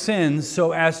your sins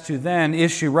so as to then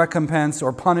issue recompense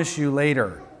or punish you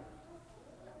later.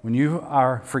 When you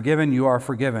are forgiven, you are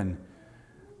forgiven.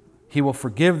 He will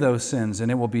forgive those sins,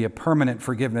 and it will be a permanent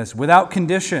forgiveness without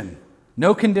condition.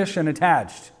 No condition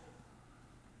attached.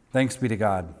 Thanks be to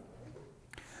God.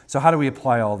 So how do we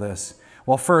apply all this?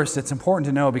 Well, first, it's important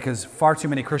to know, because far too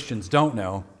many Christians don't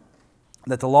know,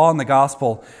 that the law and the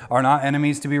gospel are not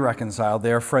enemies to be reconciled.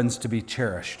 They are friends to be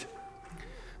cherished.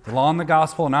 The law and the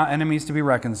gospel are not enemies to be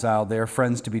reconciled. They are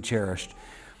friends to be cherished.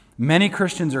 Many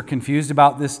Christians are confused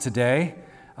about this today.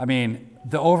 I mean,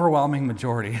 the overwhelming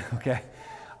majority, okay?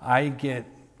 I get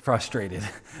frustrated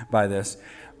by this.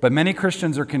 But many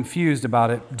Christians are confused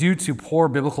about it due to poor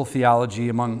biblical theology,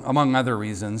 among other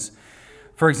reasons.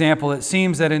 For example, it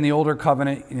seems that in the older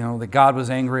covenant, that God was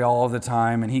angry all of the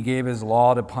time, and he gave his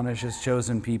law to punish his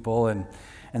chosen people,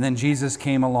 And then Jesus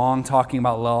came along talking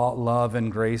about love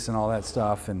and grace and all that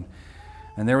stuff. And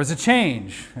there was a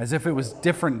change, as if it was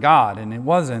different God. And it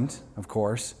wasn't, of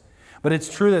course. But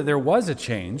it's true that there was a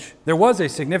change. There was a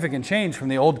significant change from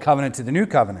the Old Covenant to the New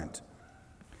Covenant.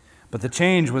 But the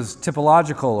change was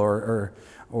typological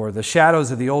or the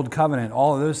shadows of the Old Covenant,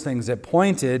 all of those things that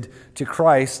pointed to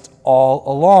Christ all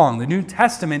along. The New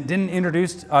Testament didn't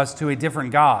introduce us to a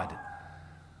different God.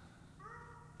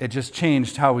 It just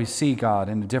changed how we see God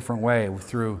in a different way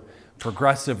through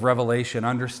progressive revelation,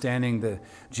 understanding that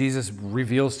Jesus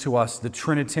reveals to us the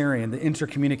Trinitarian, the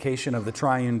intercommunication of the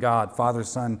triune God, Father,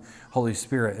 Son, Holy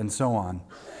Spirit, and so on.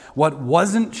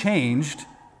 What changed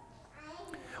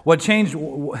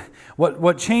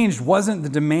wasn't the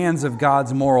demands of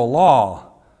God's moral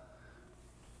law,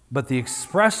 but the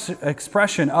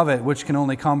expression of it, which can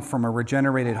only come from a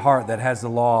regenerated heart that has the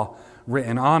law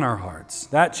written on our hearts.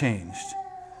 That changed.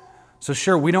 So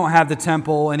sure, we don't have the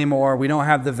temple anymore. We don't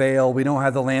have the veil. We don't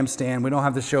have the lampstand. We don't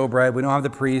have the showbread. We don't have the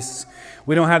priests.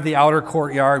 We don't have the outer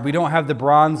courtyard. We don't have the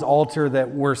bronze altar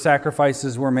where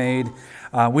sacrifices were made.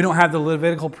 We don't have the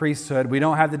Levitical priesthood. We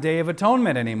don't have the Day of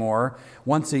Atonement anymore,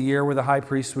 once a year where the high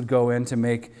priest would go in to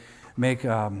make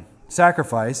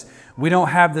sacrifice. We don't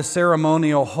have the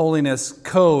ceremonial holiness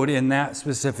code in that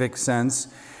specific sense.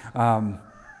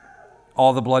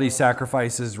 All the bloody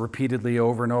sacrifices repeatedly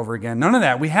over and over again. None of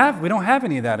that. We don't have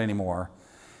any of that anymore.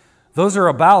 Those are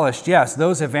abolished, yes,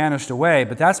 those have vanished away,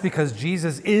 but that's because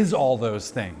Jesus is all those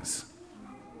things.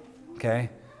 Okay?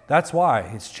 That's why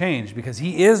it's changed, because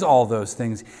He is all those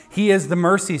things. He is the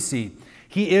mercy seat.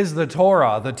 He is the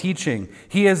Torah, the teaching.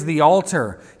 He is the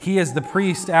altar. He is the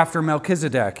priest after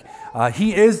Melchizedek.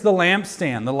 He is the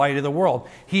lampstand, the light of the world.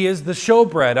 He is the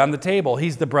showbread on the table.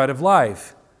 He's the bread of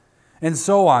life. And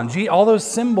so on. All those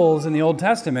symbols in the Old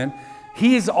Testament,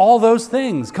 He's all those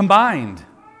things combined.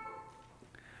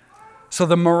 So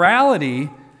the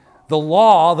morality, the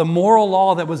law, the moral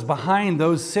law that was behind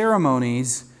those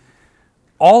ceremonies,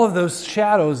 all of those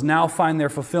shadows now find their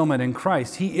fulfillment in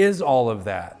Christ. He is all of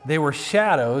that. They were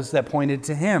shadows that pointed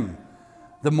to Him.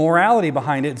 The morality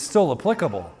behind it is still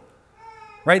applicable.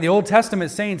 Right? The Old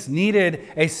Testament saints needed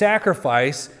a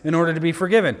sacrifice in order to be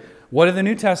forgiven. What do the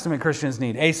New Testament Christians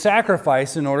need? A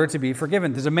sacrifice in order to be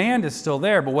forgiven. The demand is still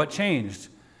there, but what changed?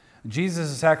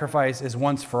 Jesus' sacrifice is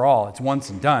once for all. It's once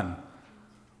and done.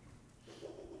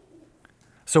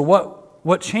 So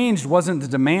what changed wasn't the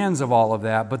demands of all of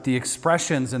that, but the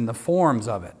expressions and the forms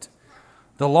of it.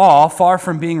 The law, far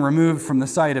from being removed from the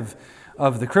sight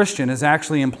of the Christian, is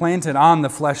actually implanted on the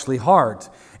fleshly heart.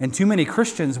 And too many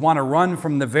Christians want to run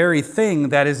from the very thing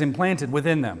that is implanted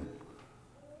within them.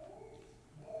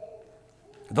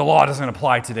 The law doesn't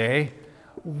apply today.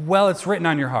 Well, it's written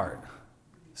on your heart.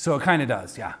 So it kind of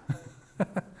does, yeah.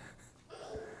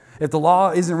 If the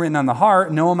law isn't written on the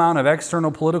heart, no amount of external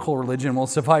political religion will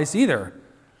suffice either.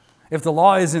 If the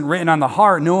law isn't written on the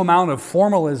heart, no amount of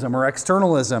formalism or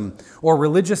externalism or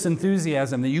religious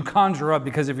enthusiasm that you conjure up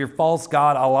because of your false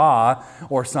god Allah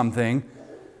or something,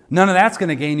 none of that's going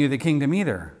to gain you the kingdom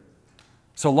either.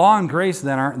 So law and grace,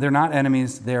 then, they're not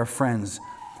enemies, they're friends.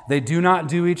 They do not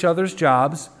do each other's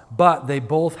jobs, but they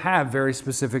both have very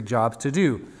specific jobs to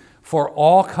do for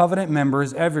all covenant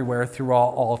members everywhere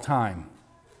throughout all time.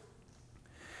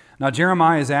 Now,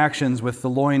 Jeremiah's actions with the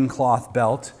loincloth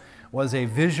belt was a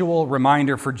visual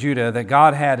reminder for Judah that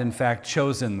God had, in fact,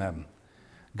 chosen them.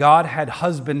 God had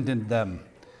husbanded them.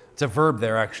 It's a verb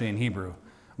there, actually, in Hebrew.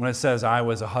 When it says, I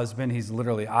was a husband, he's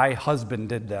literally, I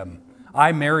husbanded them.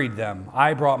 I married them.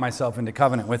 I brought myself into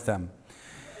covenant with them.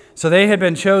 So they had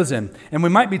been chosen. And we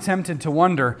might be tempted to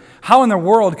wonder, how in the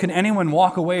world can anyone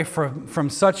walk away from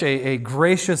such a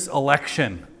gracious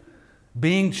election?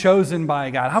 Being chosen by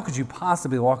God. How could you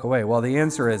possibly walk away? Well, the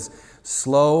answer is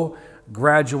slow,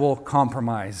 gradual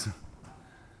compromise.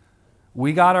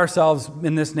 We got ourselves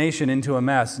in this nation into a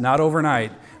mess, not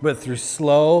overnight, but through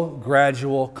slow,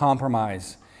 gradual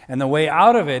compromise. And the way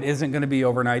out of it isn't going to be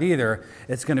overnight either.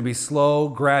 It's going to be slow,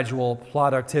 gradual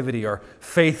productivity or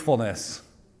faithfulness.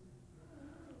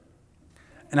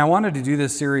 And I wanted to do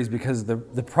this series because the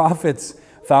prophets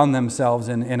found themselves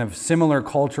in a similar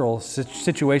cultural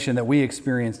situation that we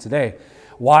experience today.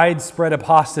 Widespread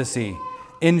apostasy,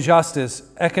 injustice,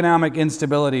 economic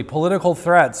instability, political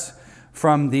threats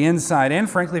from the inside and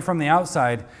frankly from the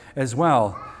outside as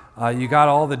well. You got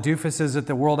all the doofuses at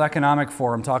the World Economic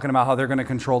Forum talking about how they're going to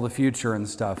control the future and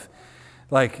stuff.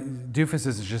 Like, doofuses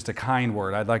is just a kind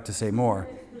word. I'd like to say more.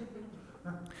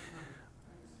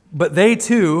 But they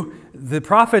too, the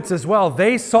prophets as well,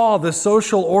 they saw the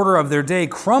social order of their day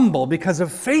crumble because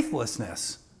of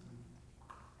faithlessness.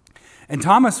 And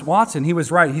Thomas Watson, he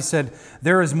was right. He said,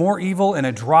 there is more evil in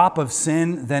a drop of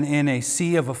sin than in a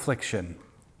sea of affliction.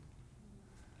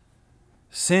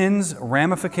 Sin's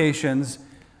ramifications,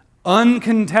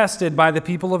 uncontested by the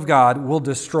people of God, will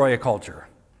destroy a culture.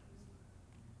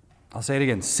 I'll say it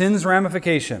again. Sin's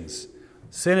ramifications,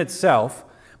 sin itself,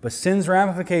 but sin's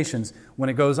ramifications, when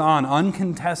it goes on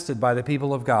uncontested by the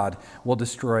people of God, will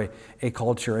destroy a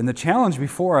culture. And the challenge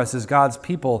before us as God's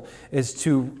people is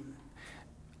to,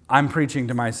 I'm preaching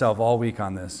to myself all week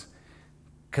on this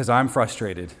because I'm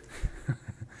frustrated.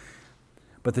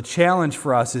 But the challenge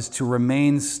for us is to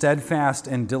remain steadfast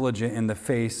and diligent in the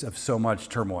face of so much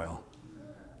turmoil.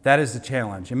 That is the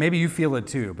challenge. And maybe you feel it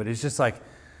too, but it's just like,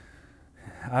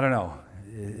 I don't know,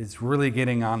 it's really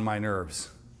getting on my nerves.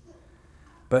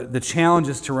 But the challenge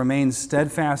is to remain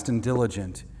steadfast and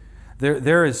diligent.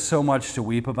 There is so much to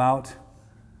weep about.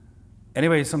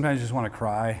 Anybody sometimes just want to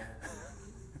cry?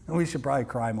 We should probably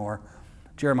cry more.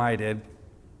 Jeremiah did.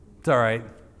 It's all right.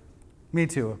 Me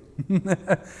too.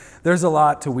 There's a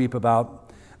lot to weep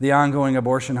about. The ongoing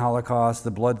abortion holocaust,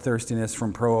 the bloodthirstiness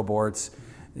from pro-aborts,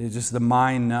 just the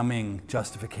mind-numbing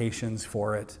justifications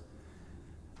for it.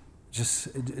 Just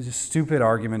stupid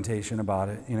argumentation about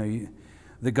it.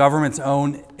 The government's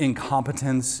own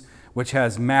incompetence, which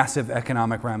has massive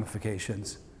economic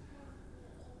ramifications.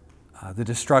 The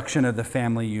destruction of the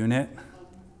family unit.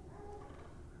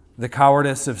 The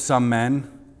cowardice of some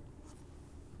men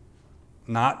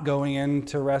not going in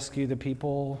to rescue the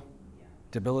people.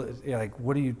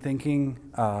 What are you thinking?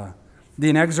 The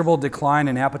inexorable decline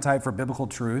in appetite for biblical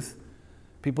truth.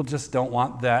 People just don't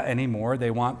want that anymore. They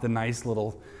want the nice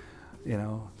little,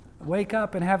 wake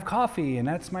up and have coffee, and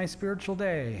that's my spiritual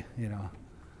day.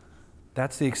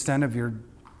 That's the extent of your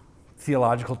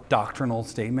theological doctrinal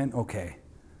statement. Okay.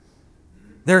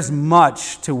 There's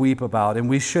much to weep about, and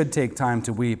we should take time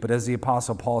to weep. But as the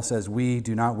Apostle Paul says, we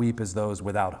do not weep as those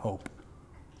without hope.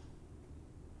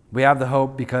 We have the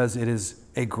hope because it is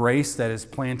a grace that is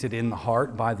planted in the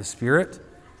heart by the Spirit.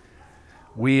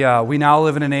 We now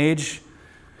live in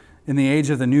the age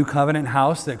of the new covenant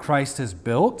house that Christ has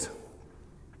built.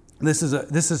 This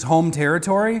is home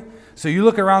territory. So you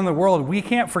look around the world, we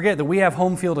can't forget that we have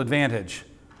home field advantage.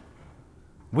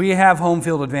 We have home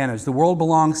field advantage. The world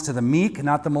belongs to the meek,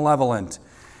 not the malevolent.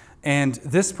 And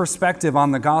this perspective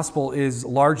on the gospel is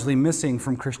largely missing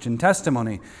from Christian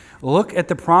testimony. Look at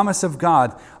the promise of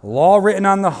God. Law written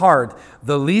on the heart.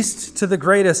 The least to the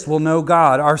greatest will know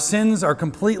God. Our sins are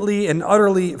completely and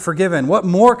utterly forgiven. What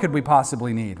more could we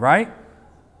possibly need, right?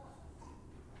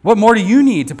 What more do you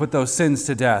need to put those sins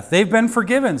to death? They've been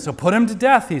forgiven, so put them to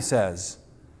death, he says.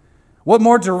 What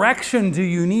more direction do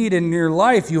you need in your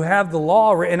life? You have the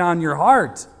law written on your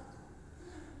heart.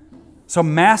 So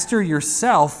master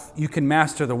yourself, you can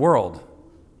master the world.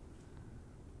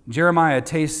 Jeremiah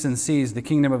tastes and sees the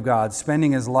kingdom of God,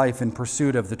 spending his life in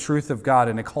pursuit of the truth of God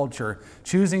in a culture,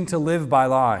 choosing to live by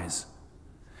lies,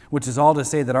 which is all to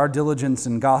say that our diligence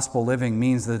in gospel living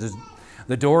means that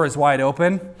the door is wide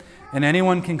open and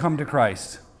anyone can come to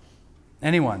Christ.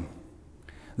 Anyone.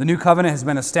 The new covenant has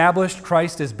been established.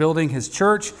 Christ is building his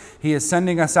church. He is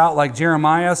sending us out like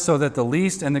Jeremiah so that the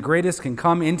least and the greatest can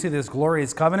come into this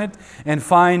glorious covenant and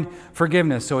find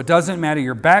forgiveness. So it doesn't matter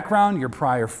your background, your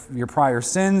prior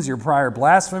sins, your prior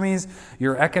blasphemies,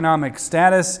 your economic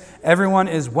status. Everyone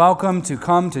is welcome to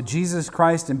come to Jesus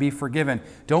Christ and be forgiven.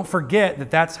 Don't forget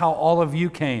that that's how all of you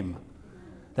came.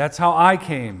 That's how I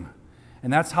came.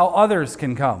 And that's how others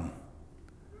can come.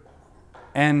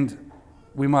 And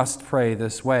we must pray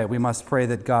this way. We must pray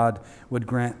that God would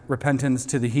grant repentance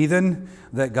to the heathen,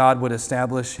 that God would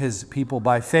establish his people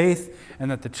by faith,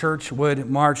 and that the church would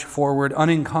march forward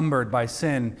unencumbered by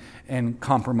sin and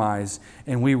compromise.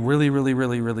 And we really, really,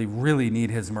 really, really, really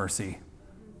need his mercy.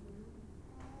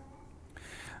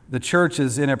 The church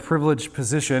is in a privileged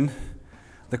position.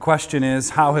 The question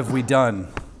is, how have we done?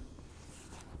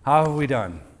 How have we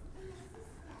done?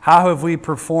 How have we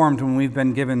performed when we've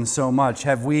been given so much?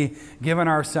 Have we given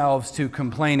ourselves to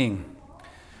complaining?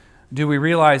 Do we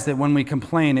realize that when we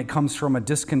complain, it comes from a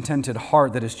discontented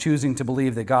heart that is choosing to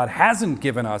believe that God hasn't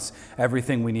given us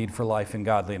everything we need for life and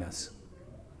godliness?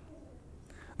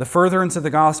 The furtherance of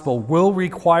the gospel will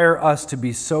require us to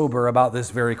be sober about this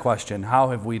very question.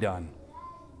 How have we done?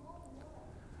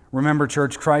 Remember,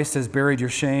 church, Christ has buried your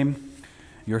shame,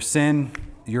 your sin,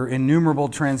 your innumerable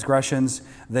transgressions.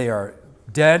 They are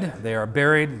dead, they are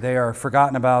buried, they are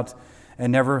forgotten about,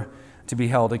 and never to be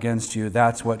held against you.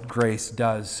 That's what grace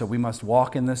does. So we must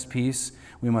walk in this peace,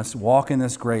 we must walk in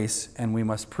this grace, and we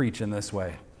must preach in this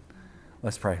way.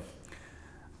 Let's pray.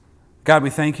 God, we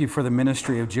thank you for the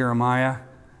ministry of Jeremiah,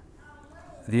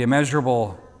 the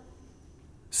immeasurable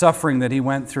suffering that he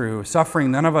went through, suffering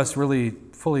none of us really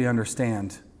fully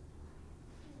understand.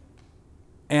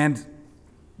 And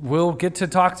we'll get to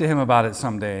talk to him about it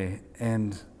someday,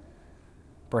 and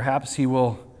perhaps he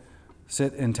will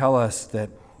sit and tell us that,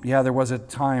 yeah, there was a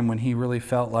time when he really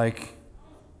felt like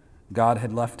God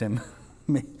had left him.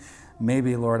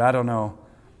 Maybe, Lord, I don't know.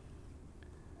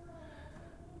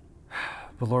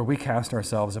 But Lord, we cast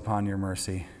ourselves upon your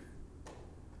mercy.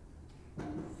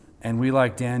 And we,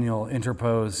 like Daniel,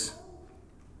 interpose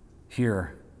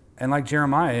here. And like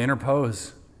Jeremiah,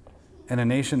 interpose in a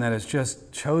nation that has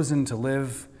just chosen to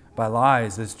live by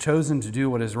lies, has chosen to do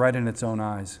what is right in its own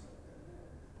eyes.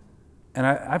 And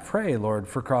I pray, Lord,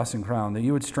 for Cross and Crown, that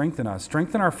you would strengthen us,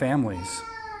 strengthen our families.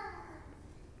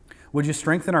 Would you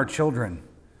strengthen our children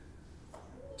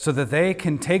so that they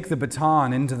can take the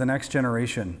baton into the next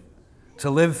generation, to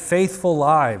live faithful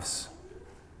lives,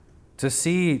 to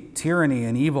see tyranny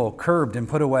and evil curbed and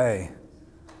put away.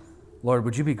 Lord,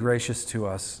 would you be gracious to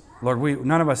us? Lord,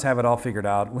 none of us have it all figured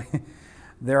out.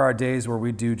 There are days where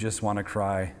we do just want to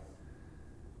cry.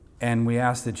 And we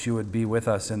ask that you would be with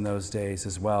us in those days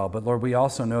as well. But Lord, we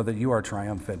also know that you are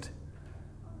triumphant.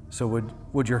 So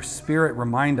would your Spirit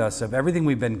remind us of everything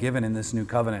we've been given in this new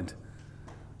covenant,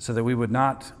 so that we would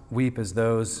not weep as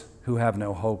those who have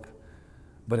no hope,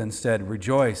 but instead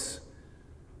rejoice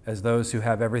as those who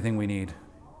have everything we need.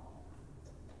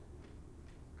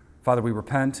 Father, we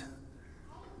repent,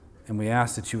 and we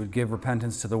ask that you would give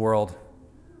repentance to the world.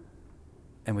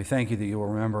 And we thank you that you will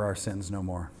remember our sins no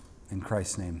more. In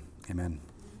Christ's name, amen.